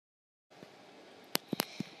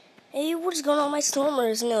Hey, what is going on, my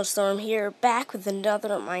Stormers? Storm here, back with another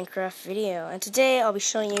Minecraft video. And today I'll be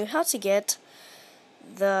showing you how to get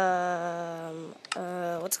the,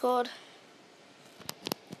 what's it called?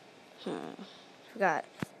 Forgot.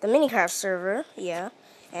 The MiniCraft server, yeah.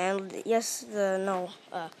 And yes,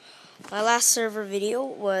 my last server video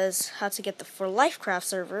was how to get the For Lifecraft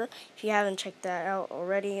server. If you haven't checked that out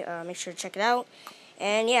already, make sure to check it out.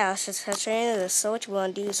 And yeah, let's just head straight into this. So what you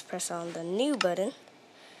want to do is press on the new button.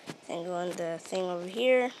 And go on the thing over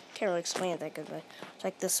here. Can't really explain it that good, but it's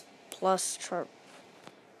like this plus chart.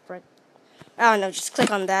 Right. I don't know, just click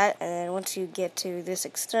on that, and then once you get to this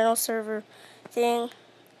external server thing, you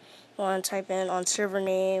want to type in on server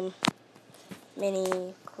name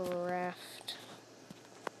MiniCraft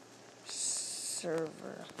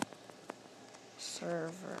server.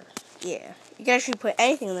 Yeah, you can actually put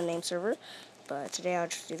anything in the name server, but today I'll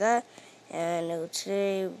just do that. And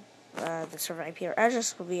today, the server IP or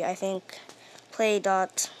address will be, I think,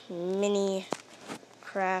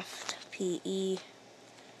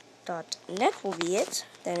 play.minecraftpe.net will be it.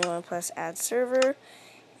 Then you want to press add server,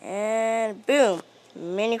 and boom,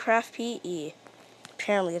 Minecraft PE.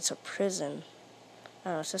 Apparently it's a prison. I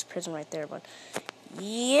don't know, it says prison right there, but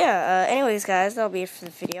yeah, anyways guys, that'll be it for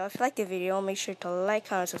the video. If you liked the video, make sure to like,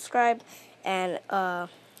 comment, subscribe, and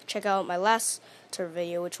check out my last server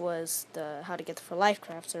video, which was the how to get the For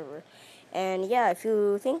Lifecraft server. And yeah, if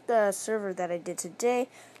you think the server that I did today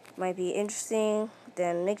might be interesting,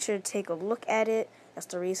 then make sure to take a look at it. That's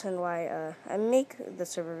the reason why I make the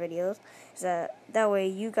server videos, is that way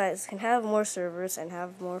you guys can have more servers and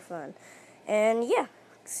have more fun. And yeah,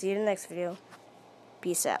 see you in the next video.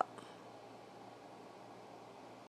 Peace out.